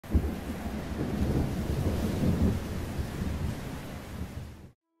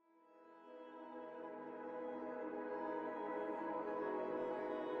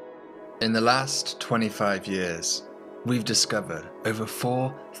In the last 25 years, we've discovered over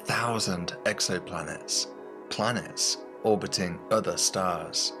 4,000 exoplanets, planets orbiting other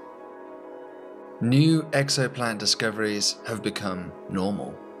stars. New exoplanet discoveries have become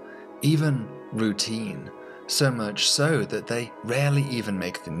normal, even routine, so much so that they rarely even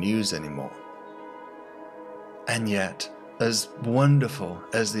make the news anymore. And yet, as wonderful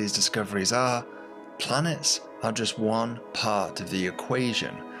as these discoveries are, planets are just one part of the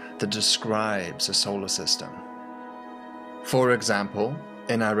equation that describes a solar system. For example,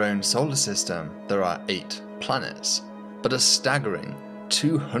 in our own solar system, there are 8 planets, but a staggering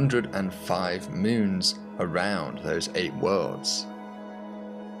 205 moons around those 8 worlds.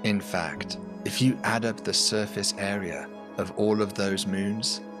 In fact, if you add up the surface area of all of those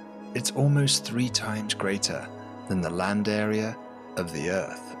moons, it's almost 3 times greater than the land area of the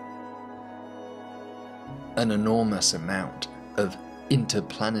Earth. An enormous amount of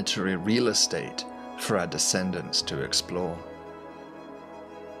interplanetary real estate for our descendants to explore.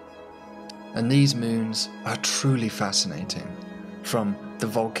 And these moons are truly fascinating, from the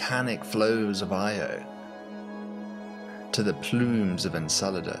volcanic flows of Io to the plumes of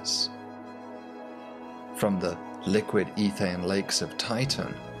Enceladus, from the liquid ethane lakes of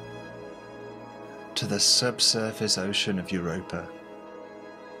Titan to the subsurface ocean of Europa.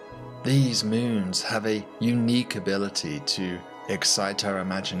 These moons have a unique ability to excite our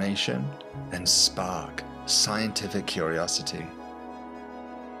imagination and spark scientific curiosity.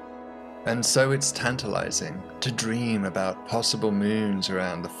 And so it's tantalizing to dream about possible moons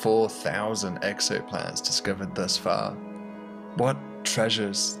around the 4,000 exoplanets discovered thus far. What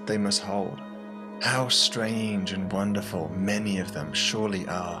treasures they must hold. How strange and wonderful many of them surely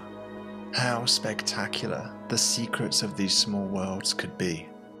are. How spectacular the secrets of these small worlds could be.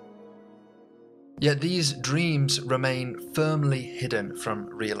 Yet these dreams remain firmly hidden from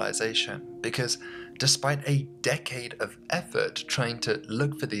realization, because despite a decade of effort trying to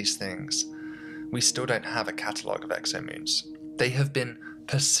look for these things, we still don't have a catalogue of exomoons. They have been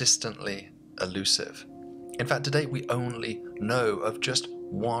persistently elusive. In fact, to date we only know of just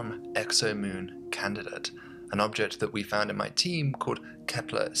one exomoon candidate, an object that we found in my team called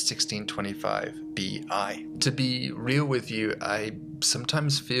Kepler 1625bi. To be real with you, I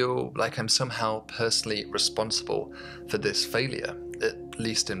sometimes feel like I'm somehow personally responsible for this failure, at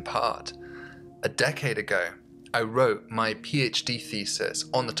least in part. A decade ago, I wrote my PhD thesis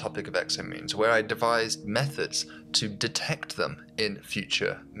on the topic of exomoons, where I devised methods to detect them in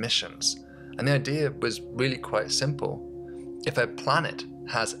future missions. And the idea was really quite simple. If a planet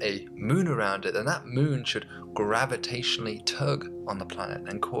has a moon around it, then that moon should gravitationally tug on the planet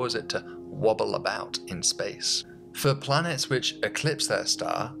and cause it to wobble about in space. For planets which eclipse their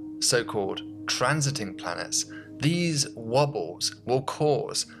star, so-called transiting planets, these wobbles will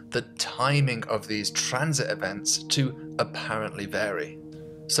cause the timing of these transit events to apparently vary.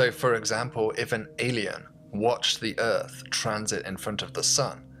 So for example, if an alien watched the Earth transit in front of the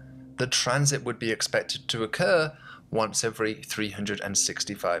Sun, the transit would be expected to occur once every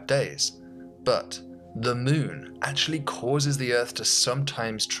 365 days. But the moon actually causes the Earth to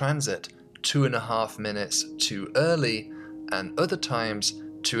sometimes transit 2.5 minutes too early and other times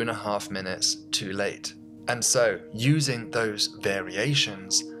 2.5 minutes too late. And so, using those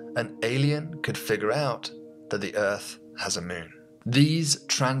variations, an alien could figure out that the Earth has a moon. These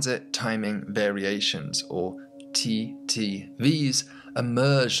transit timing variations, or TTVs,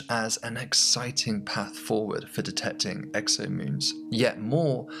 emerged as an exciting path forward for detecting exomoons. Yet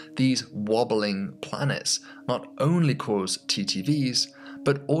more, these wobbling planets not only cause TTVs,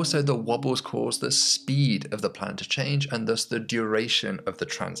 but also the wobbles cause the speed of the planet to change and thus the duration of the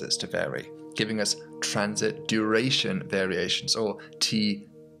transits to vary, giving us transit duration variations, or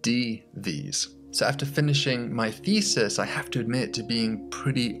TDVs. So after finishing my thesis, I have to admit to being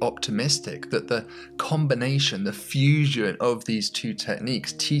pretty optimistic that the combination, the fusion of these two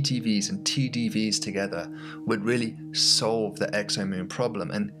techniques, TTVs and TDVs together, would really solve the exomoon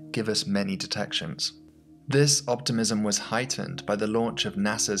problem and give us many detections. This optimism was heightened by the launch of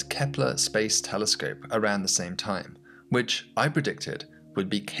NASA's Kepler Space Telescope around the same time, which I predicted would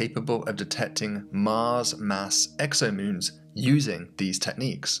be capable of detecting Mars-mass exomoons using these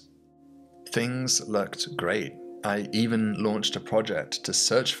techniques. Things looked great. I even launched a project to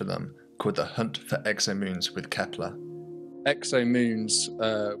search for them called the Hunt for Exomoons with Kepler. Exomoons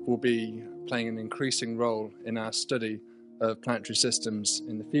will be playing an increasing role in our study of planetary systems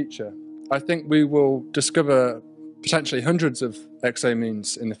in the future. I think we will discover potentially hundreds of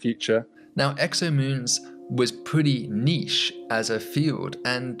exomoons in the future. Now, exomoons was pretty niche as a field,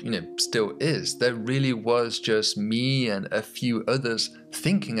 and still is. There really was just me and a few others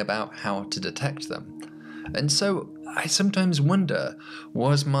thinking about how to detect them. And so I sometimes wonder,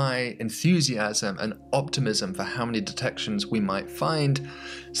 was my enthusiasm and optimism for how many detections we might find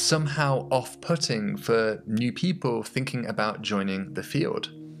somehow off-putting for new people thinking about joining the field?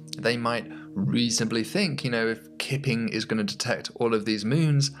 They might reasonably think, if Kipping is going to detect all of these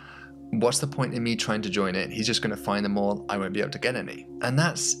moons, what's the point in me trying to join it? He's just going to find them all, I won't be able to get any. And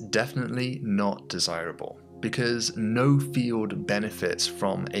that's definitely not desirable, because no field benefits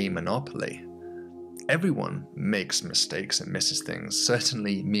from a monopoly. Everyone makes mistakes and misses things,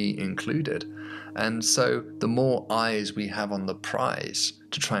 certainly me included. And so the more eyes we have on the prize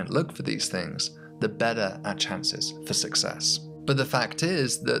to try and look for these things, the better our chances for success. But the fact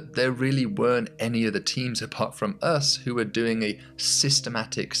is that there really weren't any other teams apart from us who were doing a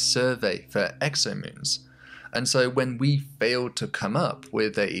systematic survey for exomoons. And so when we failed to come up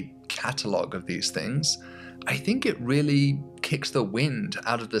with a catalogue of these things, I think it really kicks the wind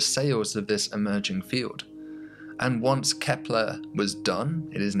out of the sails of this emerging field. And once Kepler was done,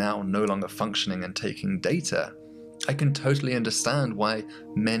 it is now no longer functioning and taking data, I can totally understand why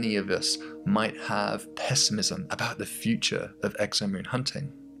many of us might have pessimism about the future of exomoon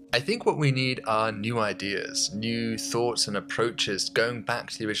hunting. I think what we need are new ideas, new thoughts and approaches, going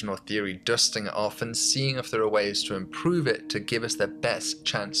back to the original theory, dusting it off and seeing if there are ways to improve it to give us the best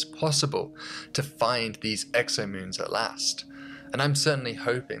chance possible to find these exomoons at last. And I'm certainly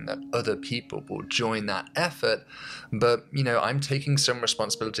hoping that other people will join that effort, but I'm taking some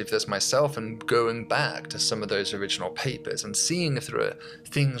responsibility for this myself and going back to some of those original papers and seeing if there are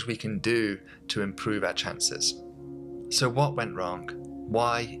things we can do to improve our chances. So what went wrong?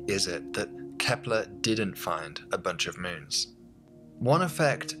 Why is it that Kepler didn't find a bunch of moons? One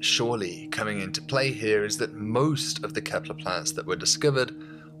effect surely coming into play here is that most of the Kepler planets that were discovered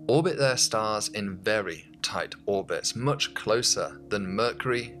orbit their stars in very tight orbits, much closer than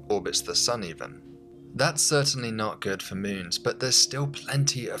Mercury orbits the Sun even. That's certainly not good for moons, but there's still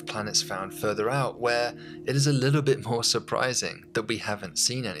plenty of planets found further out where it is a little bit more surprising that we haven't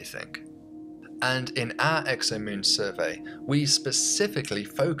seen anything. And in our exomoon survey, we specifically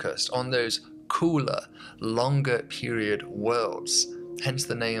focused on those cooler, longer period worlds, hence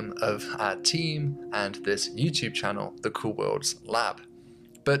the name of our team and this YouTube channel, the Cool Worlds Lab.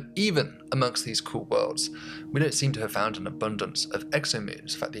 But even amongst these cool worlds, we don't seem to have found an abundance of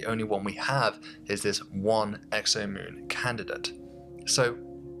exomoons. In fact, the only one we have is this one exomoon candidate. So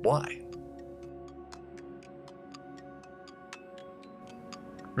why?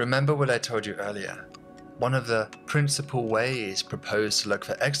 Remember what I told you earlier. One of the principal ways proposed to look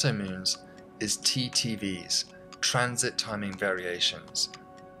for exomoons is TTVs, transit timing variations,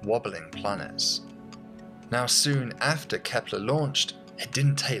 wobbling planets. Now soon after Kepler launched, it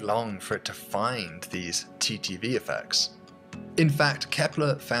didn't take long for it to find these TTV effects. In fact,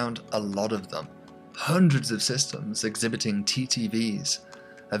 Kepler found a lot of them, hundreds of systems exhibiting TTVs,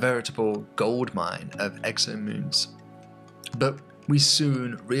 a veritable goldmine of exomoons. But we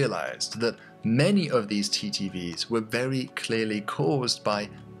soon realized that many of these TTVs were very clearly caused by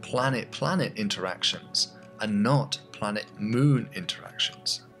planet-planet interactions and not planet-moon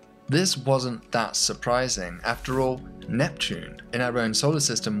interactions. This wasn't that surprising. After all, Neptune in our own solar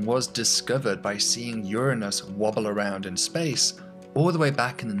system was discovered by seeing Uranus wobble around in space all the way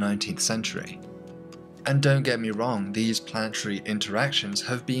back in the 19th century. And don't get me wrong, these planetary interactions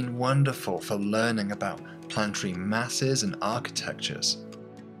have been wonderful for learning about planetary masses and architectures.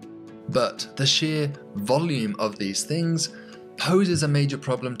 But the sheer volume of these things poses a major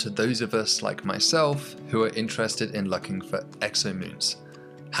problem to those of us like myself who are interested in looking for exomoons.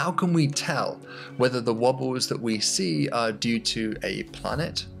 How can we tell whether the wobbles that we see are due to a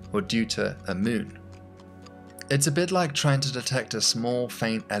planet or due to a moon? It's a bit like trying to detect a small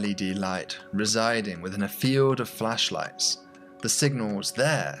faint LED light residing within a field of flashlights. The signal's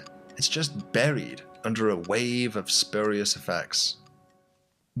there, it's just buried under a wave of spurious effects.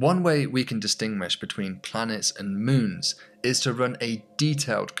 One way we can distinguish between planets and moons is to run a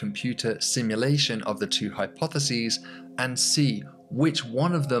detailed computer simulation of the two hypotheses and see which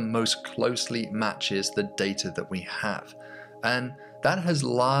one of them most closely matches the data that we have. And that has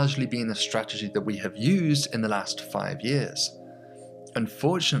largely been the strategy that we have used in the last 5 years.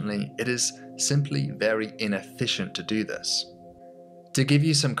 Unfortunately, it is simply very inefficient to do this. To give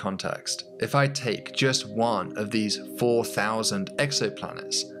you some context, if I take just one of these 4,000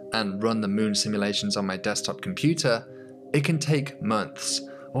 exoplanets and run the moon simulations on my desktop computer, it can take months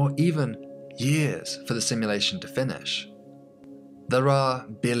or even years for the simulation to finish. There are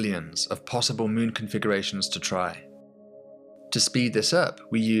billions of possible moon configurations to try. To speed this up,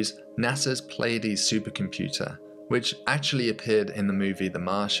 we use NASA's Pleiades supercomputer, which actually appeared in the movie The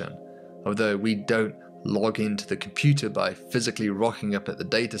Martian, although we don't log into the computer by physically rocking up at the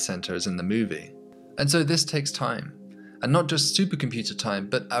data center as in the movie. And so this takes time, and not just supercomputer time,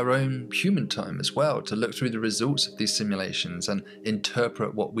 but our own human time as well, to look through the results of these simulations and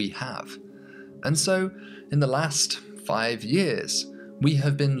interpret what we have. And so, in the last 5 years, we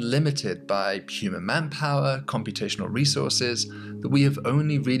have been limited by human manpower, computational resources, that we have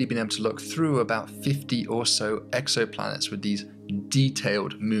only really been able to look through about 50 or so exoplanets with these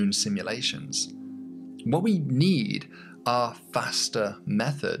detailed moon simulations. What we need are faster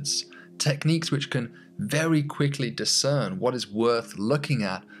methods, techniques which can very quickly discern what is worth looking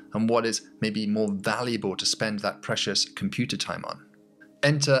at and what is maybe more valuable to spend that precious computer time on.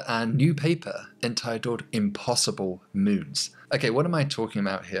 Enter our new paper entitled Impossible Moons. Okay, what am I talking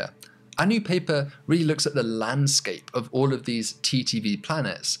about here? Our new paper really looks at the landscape of all of these TTV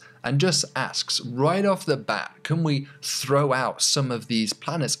planets and just asks right off the bat, can we throw out some of these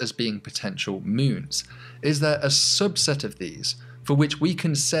planets as being potential moons? Is there a subset of these for which we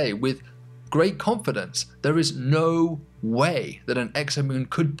can say with great confidence there is no way that an exomoon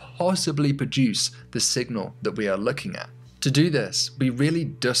could possibly produce the signal that we are looking at? To do this, we really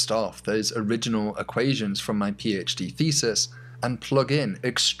dust off those original equations from my PhD thesis and plug in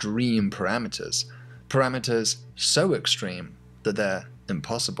extreme parameters. Parameters so extreme that they're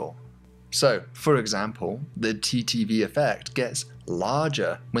impossible. So, for example, the TTV effect gets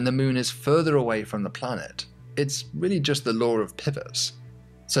larger when the moon is further away from the planet. It's really just the law of pivots.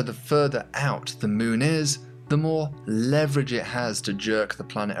 So the further out the moon is, the more leverage it has to jerk the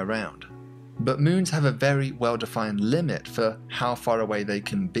planet around. But moons have a very well-defined limit for how far away they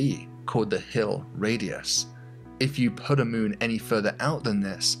can be, called the Hill radius. If you put a moon any further out than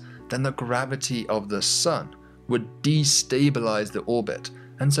this, then the gravity of the sun would destabilize the orbit,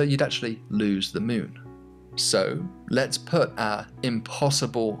 and so you'd actually lose the moon. So let's put our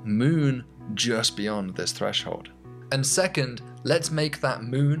impossible moon just beyond this threshold. And second, let's make that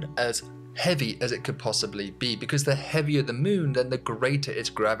moon as heavy as it could possibly be, because the heavier the moon, then the greater its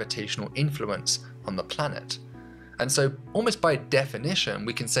gravitational influence on the planet. And so almost by definition,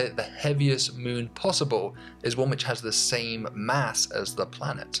 we can say that the heaviest moon possible is one which has the same mass as the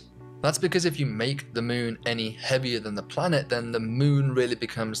planet. That's because if you make the moon any heavier than the planet, then the moon really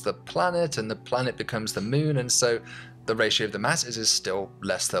becomes the planet and the planet becomes the moon, and so the ratio of the masses is still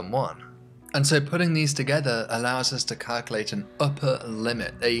less than 1. And so putting these together allows us to calculate an upper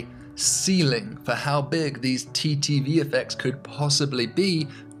limit, a ceiling for how big these TTV effects could possibly be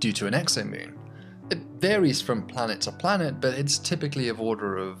due to an exomoon. It varies from planet to planet, but it's typically of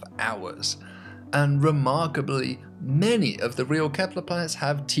order of hours. And remarkably, many of the real Kepler planets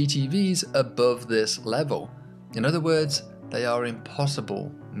have TTVs above this level. In other words, they are impossible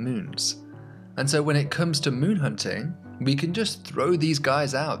moons. And so when it comes to moon hunting, we can just throw these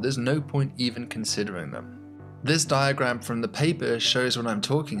guys out. There's no point even considering them. This diagram from the paper shows what I'm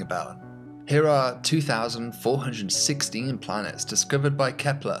talking about. Here are 2,416 planets discovered by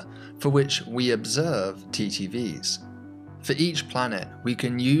Kepler for which we observe TTVs. For each planet, we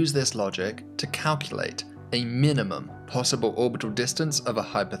can use this logic to calculate a minimum possible orbital distance of a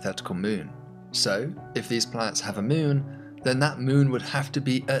hypothetical moon. So, if these planets have a moon, then that moon would have to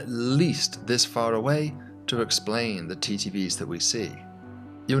be at least this far away to explain the TTVs that we see.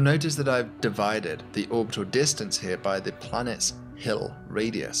 You'll notice that I've divided the orbital distance here by the planet's Hill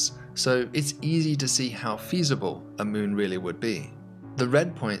radius, so it's easy to see how feasible a moon really would be. The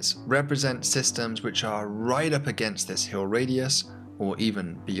red points represent systems which are right up against this Hill radius, or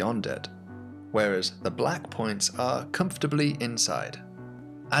even beyond it, whereas the black points are comfortably inside.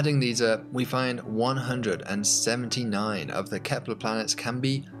 Adding these up, we find 179 of the Kepler planets can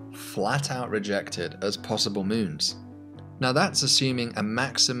be flat out rejected as possible moons. Now that's assuming a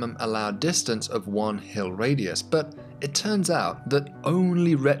maximum allowed distance of 1 Hill radius, but it turns out that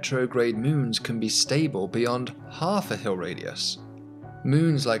only retrograde moons can be stable beyond half a Hill radius.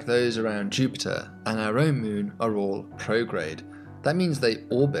 Moons like those around Jupiter and our own moon are all prograde. That means they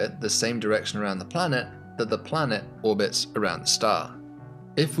orbit the same direction around the planet that the planet orbits around the star.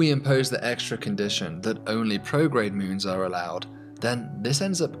 If we impose the extra condition that only prograde moons are allowed, then this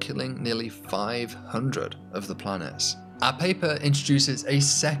ends up killing nearly 500 of the planets. Our paper introduces a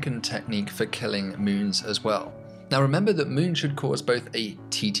second technique for killing moons as well. Now remember that moons should cause both a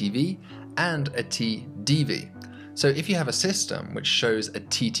TTV and a TDV. So if you have a system which shows a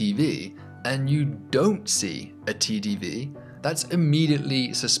TTV and you don't see a TDV, that's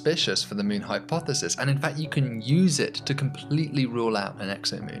immediately suspicious for the moon hypothesis, and in fact you can use it to completely rule out an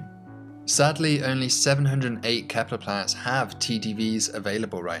exomoon. Sadly, only 708 Kepler planets have TDVs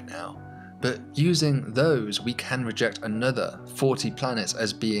available right now, but using those we can reject another 40 planets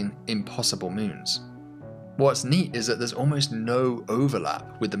as being impossible moons. What's neat is that there's almost no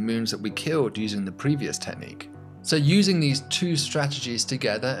overlap with the moons that we killed using the previous technique. So using these two strategies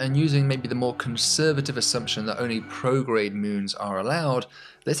together and using maybe the more conservative assumption that only prograde moons are allowed,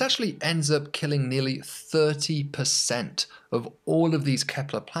 this actually ends up killing nearly 30% of all of these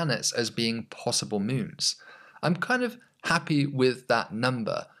Kepler planets as being possible moons. I'm kind of happy with that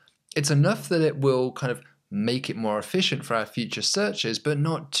number. It's enough that it will kind of make it more efficient for our future searches, but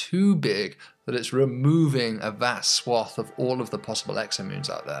not too big that it's removing a vast swath of all of the possible exomoons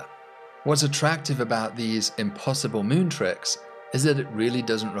out there. What's attractive about these impossible moon tricks is that it really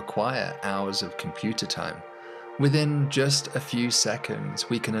doesn't require hours of computer time. Within just a few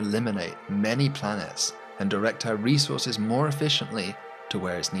seconds, we can eliminate many planets and direct our resources more efficiently to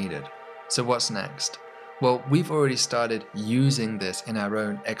where it's needed. So what's next? Well, we've already started using this in our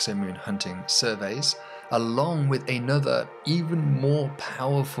own exomoon hunting surveys, along with another even more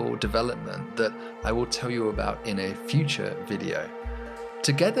powerful development that I will tell you about in a future video.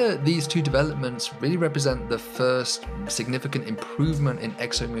 Together, these two developments really represent the first significant improvement in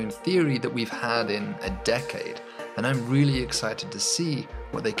exomoon theory that we've had in a decade, and I'm really excited to see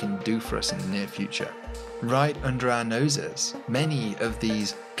what they can do for us in the near future. Right under our noses, many of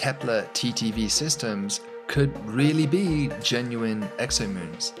these Kepler TTV systems could really be genuine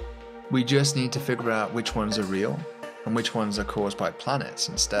exomoons. We just need to figure out which ones are real and which ones are caused by planets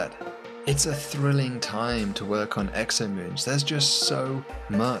instead. It's a thrilling time to work on exomoons. There's just so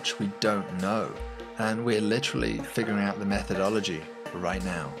much we don't know, and we're literally figuring out the methodology right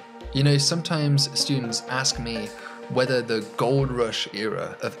now. You know, sometimes students ask me whether the gold rush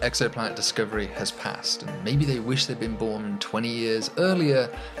era of exoplanet discovery has passed, and maybe they wish they'd been born 20 years earlier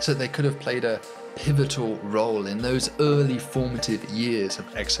so they could have played a pivotal role in those early formative years of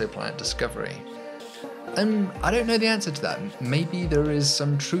exoplanet discovery. And I don't know the answer to that. Maybe there is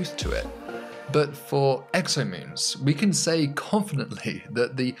some truth to it. But for exomoons, we can say confidently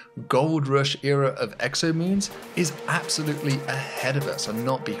that the gold rush era of exomoons is absolutely ahead of us and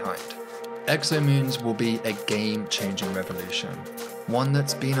not behind. Exomoons will be a game-changing revolution, one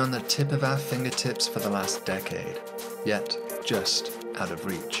that's been on the tip of our fingertips for the last decade, yet just out of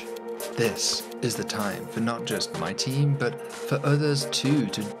reach. This is the time for not just my team, but for others too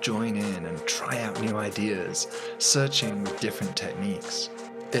to join in and try out new ideas, searching with different techniques.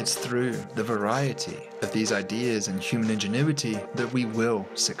 It's through the variety of these ideas and human ingenuity that we will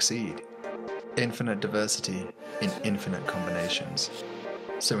succeed. Infinite diversity in infinite combinations.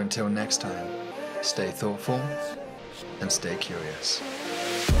 So until next time, stay thoughtful and stay curious.